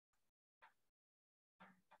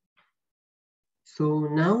So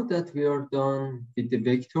now that we are done with the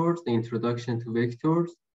vectors, the introduction to vectors,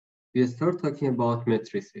 we start talking about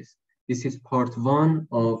matrices. This is part 1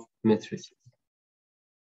 of matrices.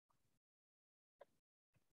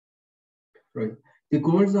 Right. The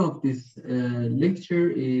goals of this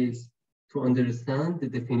lecture is to understand the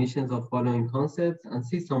definitions of following concepts and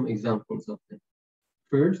see some examples of them.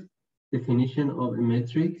 First, definition of a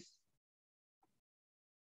matrix.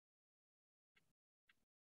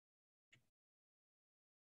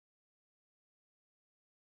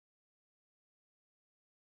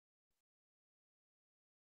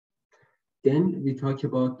 Then we talk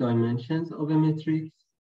about dimensions of a matrix,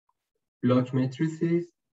 block matrices,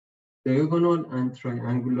 diagonal and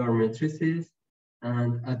triangular matrices,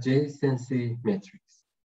 and adjacency matrix.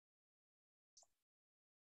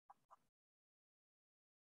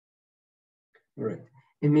 All right.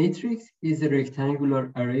 A matrix is a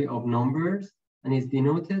rectangular array of numbers and is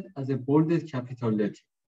denoted as a bolded capital letter.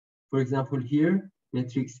 For example, here,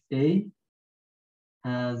 matrix A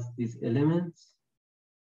has these elements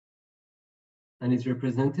and is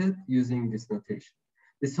represented using this notation.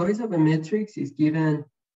 The size of a matrix is given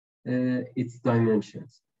its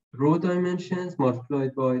dimensions. Row dimensions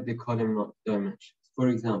multiplied by the column dimensions. For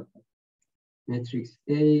example, matrix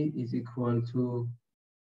A is equal to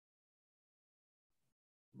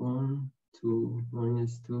 1, 2,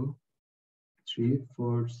 minus 2, 3,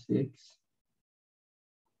 4, 6,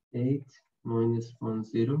 8, minus 1,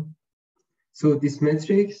 0. So this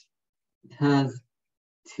matrix, it has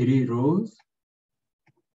 3 rows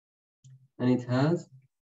and it has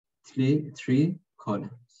three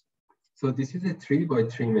columns. So this is a 3 by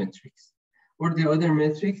 3 matrix. Or the other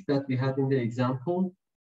matrix that we had in the example,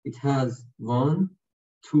 it has 1,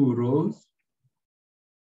 2 rows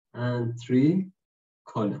and 3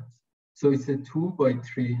 columns. So it's a 2 by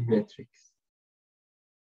 3 matrix.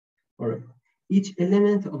 All right. Each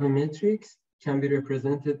element of a matrix can be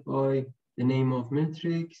represented by the name of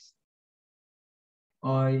matrix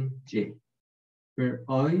Ij, where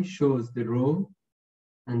I shows the row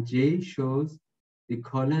and J shows the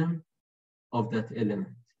column of that element.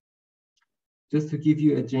 Just to give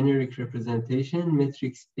you a generic representation,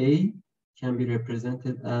 matrix A can be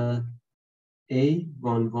represented as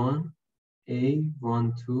A11,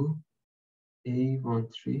 A12,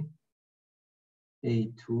 A13,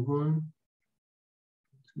 A21,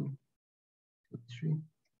 2, 3,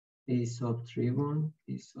 A sub 31,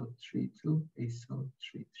 A sub 32, A sub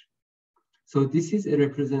 33. So this is a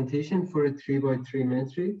representation for a 3 by 3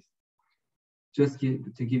 matrix. Just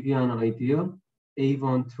to give you an idea,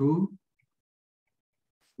 A12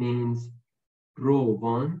 means row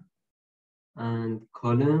 1 and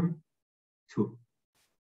column 2.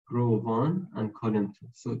 Row 1 and column 2.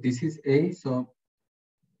 So this is A sub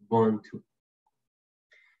 1, 2.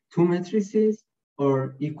 Two matrices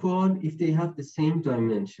are equal if they have the same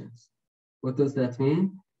dimensions. What does that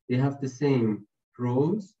mean? They have the same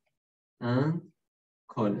rows and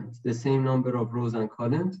columns, the same number of rows and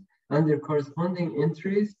columns, and their corresponding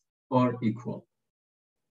entries are equal.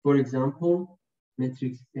 For example,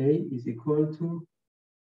 matrix A is equal to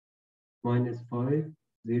minus 5,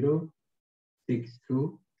 0, 6,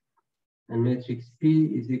 2, and matrix P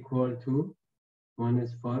is equal to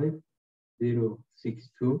minus 5, 0, 6,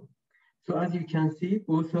 2. So as you can see,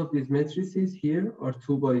 both of these matrices here are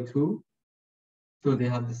 2 by 2. So they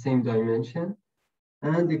have the same dimension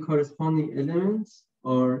and the corresponding elements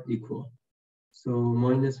are equal. So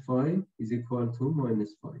minus 5 is equal to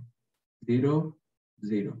minus 5, 0,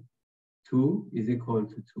 0. 2 is equal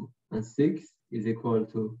to 2 and 6 is equal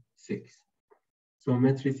to 6. So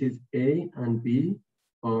matrices A and B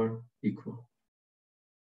are equal.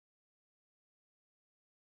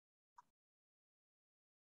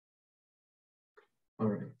 All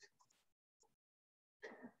right.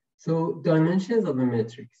 So dimensions of a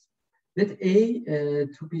matrix. Let A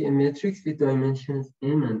to be a matrix with dimensions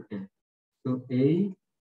M and N. So A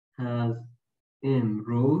has M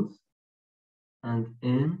rows and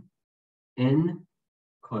N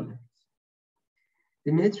columns.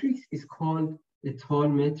 The matrix is called a tall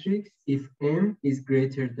matrix if M is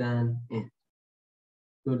greater than N.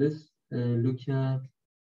 So let's look at a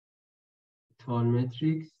tall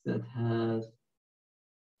matrix that has,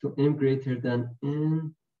 so M greater than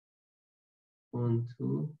N, 1,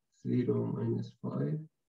 2, 0, minus 5,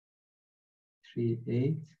 3,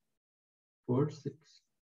 8, 4, 6.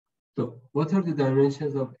 So what are the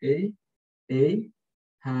dimensions of A? A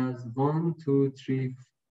has 1, 2, 3,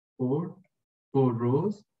 4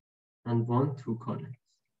 rows and 1, 2 columns.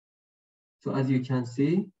 So as you can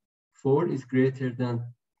see, 4 is greater than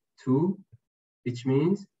 2, which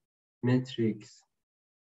means matrix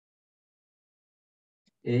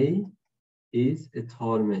A is a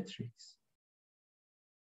tall matrix.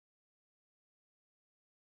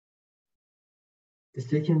 The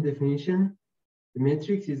second definition, the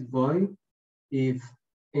matrix is Y if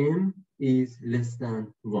M is less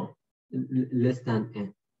than 1, less than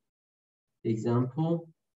N. Example,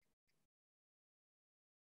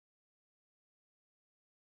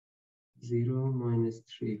 0, minus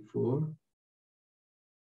 3, 4,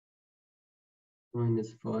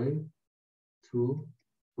 minus 5,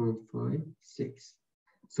 2.5, 6.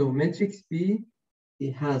 So matrix B,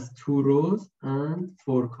 it has 2 rows and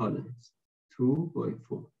 4 columns, 2 by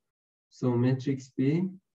 4. So matrix B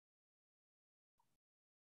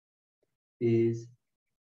is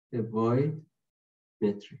a wide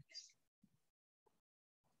matrix.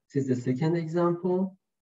 This is the second example.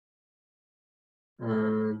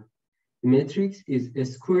 And the matrix is a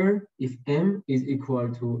square if M is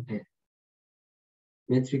equal to N.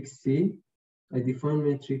 Matrix C, I define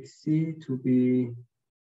matrix C to be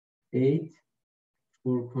 8,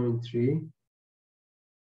 4.3,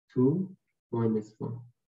 2, minus 1.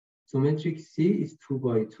 So matrix C is 2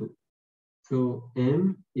 by 2. So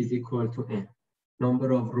M is equal to N.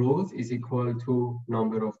 Number of rows is equal to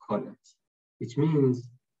number of columns, which means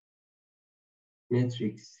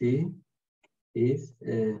matrix C is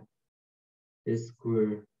a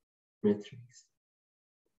square matrix.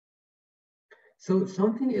 So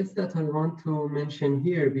something else that I want to mention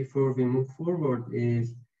here before we move forward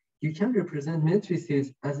is you can represent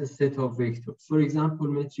matrices as a set of vectors. For example,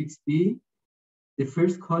 matrix B, the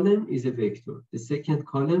first column is a vector. The second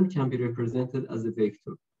column can be represented as a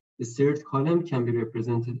vector. The third column can be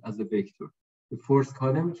represented as a vector. The fourth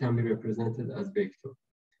column can be represented as vector.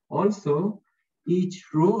 Also, each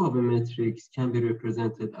row of a matrix can be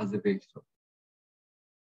represented as a vector.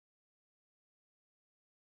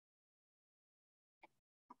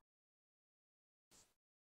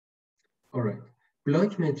 All right,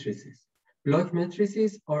 block matrices. Block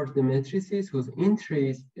matrices are the matrices whose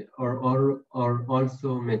entries are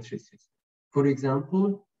also matrices. For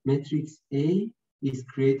example, matrix A is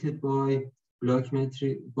created by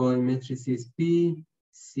matrices B,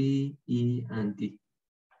 C, E, and D.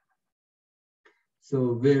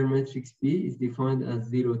 So where matrix B is defined as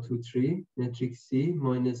 0, 2, 3, matrix C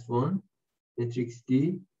minus 1, matrix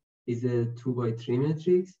D is a 2 by 3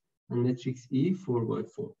 matrix, and matrix E 4 by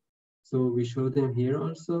 4. So we show them here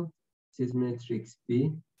also. This is matrix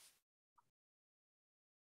B,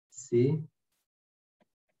 C,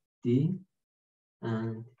 D,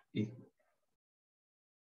 and E.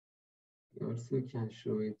 We also can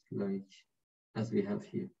show it like as we have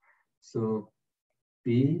here. So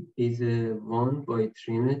B is a 1 by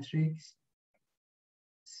 3 matrix,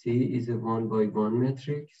 C is a 1 by 1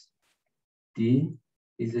 matrix, D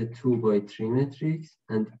is a 2 by 3 matrix,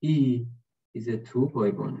 and E is a 2 by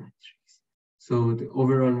 1 matrix. So the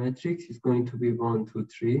overall matrix is going to be 1, 2,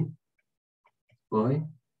 3 by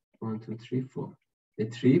 1, 2, 3, 4. A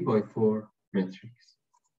 3 by 4 matrix.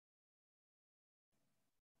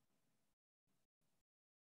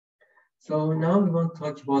 So now we want to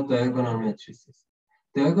talk about diagonal matrices.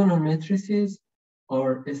 Diagonal matrices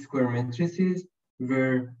are square matrices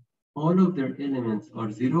where all of their elements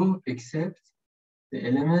are 0 except the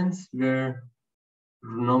elements where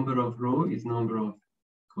number of row is number of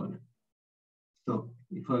column. So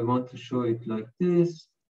if I want to show it like this,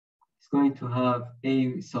 it's going to have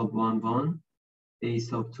A sub 1, 1, A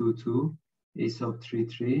sub 2, 2, A sub 3,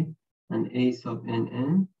 3, and A sub n,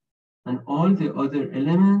 n, and all the other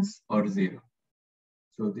elements are 0.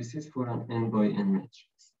 So this is for an n by n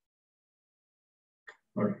matrix.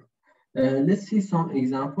 All right, let's see some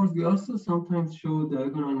examples. We also sometimes show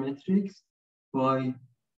diagonal matrix by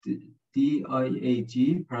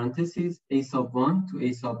DIAG parentheses A sub 1 to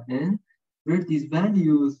A sub n, where these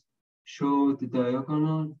values show the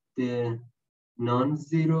diagonal, the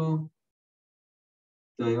non-zero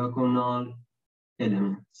diagonal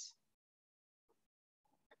elements.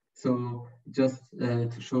 So just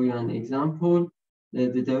to show you an example,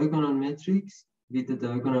 the diagonal matrix with the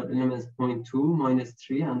diagonal elements 0.2, minus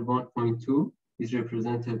 3, and 1.2 is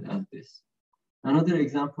represented as this. Another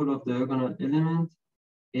example of diagonal element,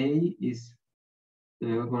 A is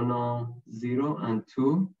diagonal 0 and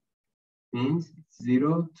 2, means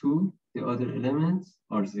 0, 2, the other elements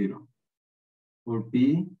are 0. For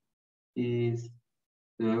B is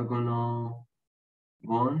diagonal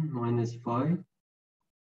 1, minus 5,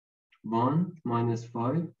 1, minus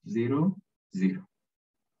 5, 0, 0.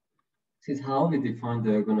 This is how we define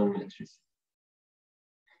diagonal matrices.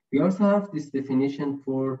 We also have this definition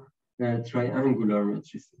for triangular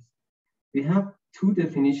matrices. We have two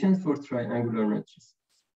definitions for triangular matrices.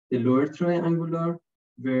 The lower triangular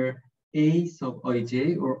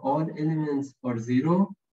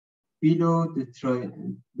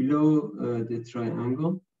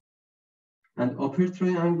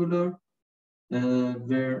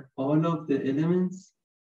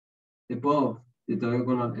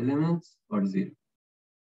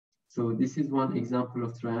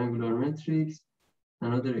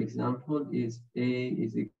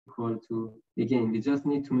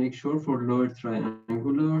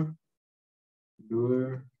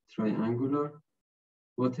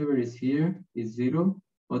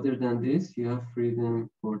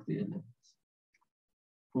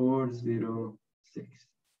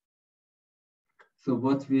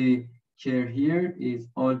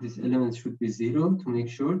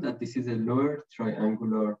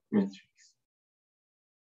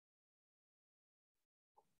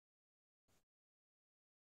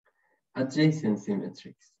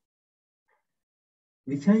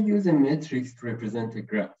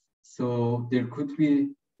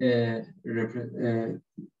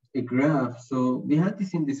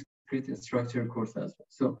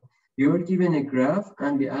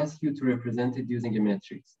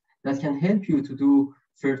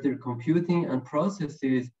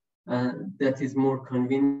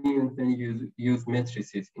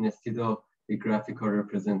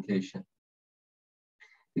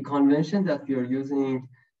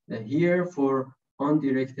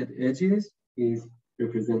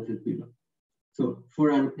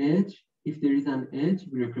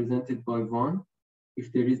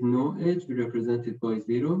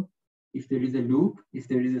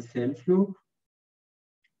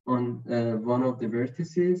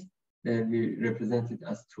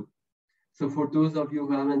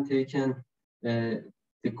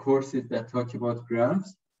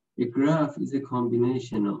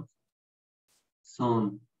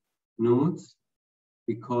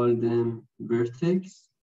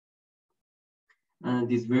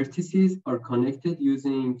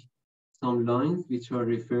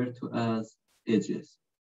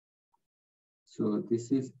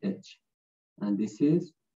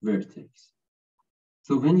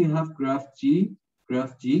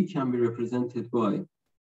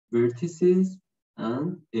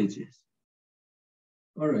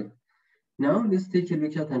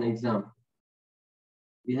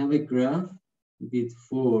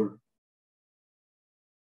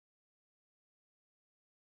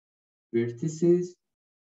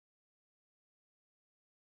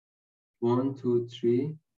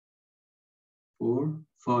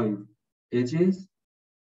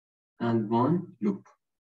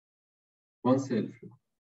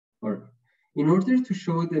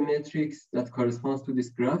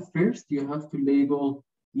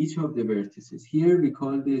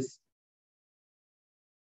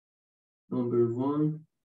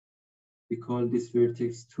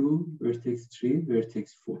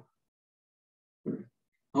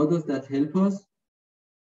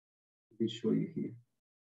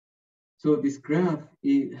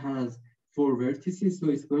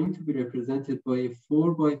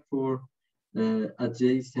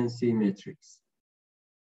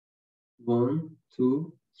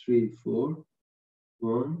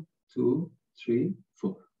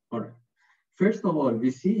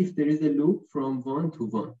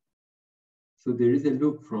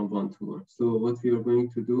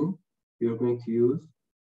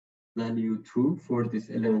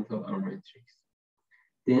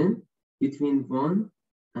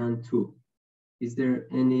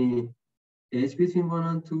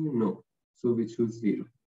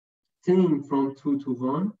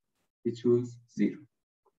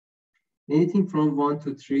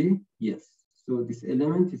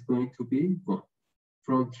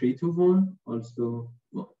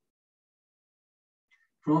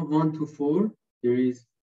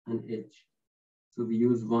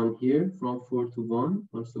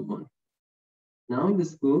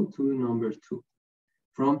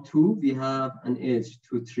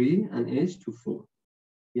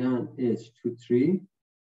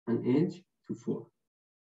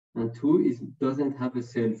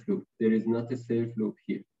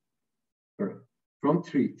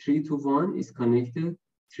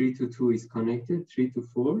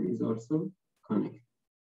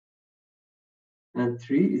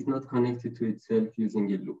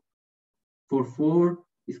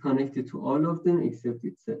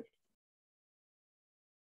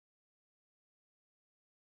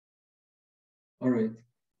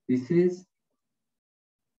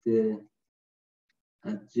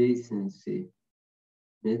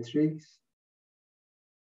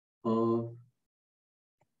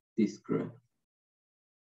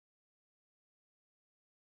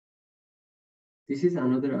This is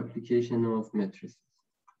another application of matrices.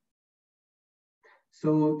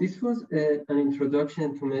 So this was an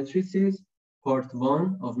introduction to matrices, part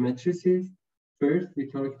 1 of matrices. First, we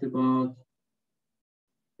talked about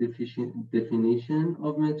definition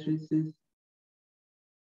of matrices.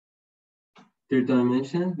 Their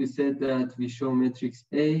dimension, we said that we show matrix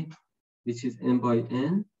A, which is m by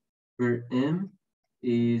n, where m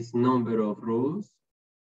is number of rows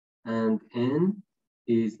and n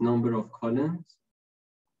is number of columns.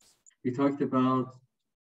 We talked about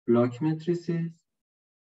block matrices,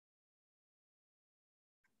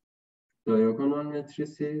 diagonal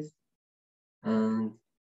matrices, and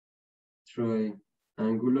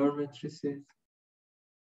triangular matrices.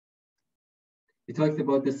 We talked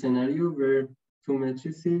about the scenario where two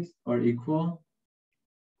matrices are equal.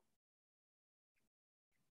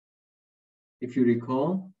 If you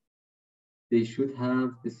recall, they should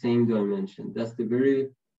have the same dimension. That's the very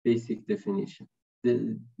basic definition,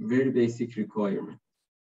 the very basic requirement.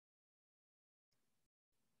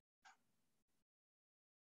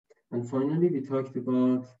 And finally, we talked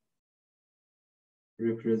about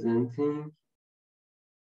representing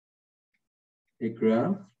a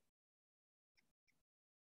graph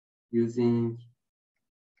using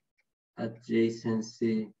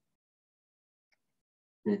adjacency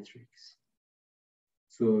matrix.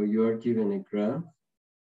 So you are given a graph,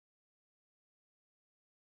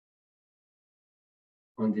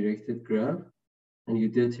 undirected graph, and you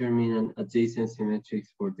determine an adjacency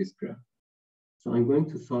matrix for this graph. So I'm going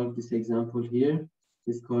to solve this example here.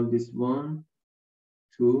 Let's call this 1,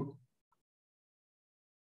 2,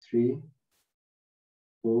 3,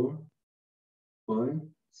 4, 5,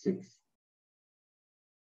 6.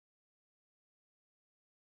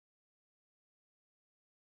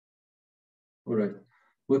 All right,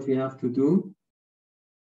 what we have to do,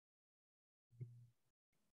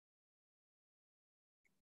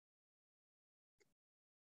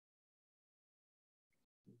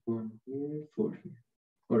 one here, 4 here.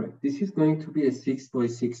 All right, this is going to be a 6 by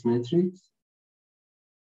 6 matrix.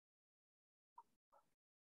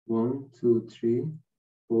 1, 2, 3,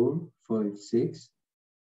 4, 5, 6.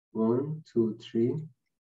 1, 2, 3,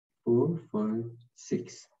 4, 5,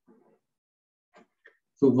 6.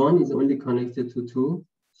 So 1 is only connected to 2,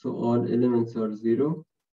 so all elements are 0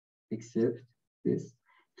 except this.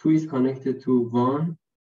 2 is connected to 1,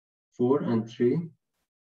 4, and 3.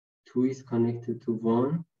 2 is connected to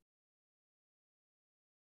 1,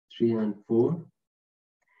 3, and 4.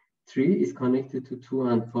 3 is connected to 2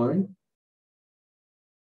 and 5.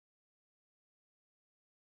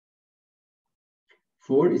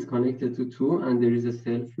 4 is connected to 2, and there is a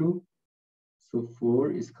self loop. So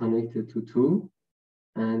 4 is connected to 2,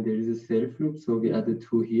 and there is a self loop. So we added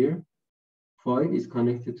 2 here. 5 is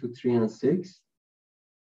connected to 3 and 6.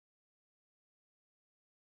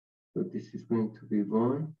 So this is going to be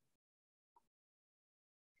 1.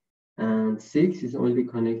 And 6 is only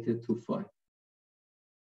connected to 5.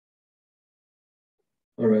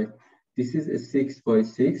 All right, this is a 6 by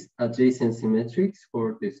 6 adjacency matrix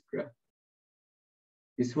for this graph.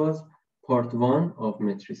 This was part 1 of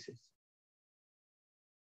matrices.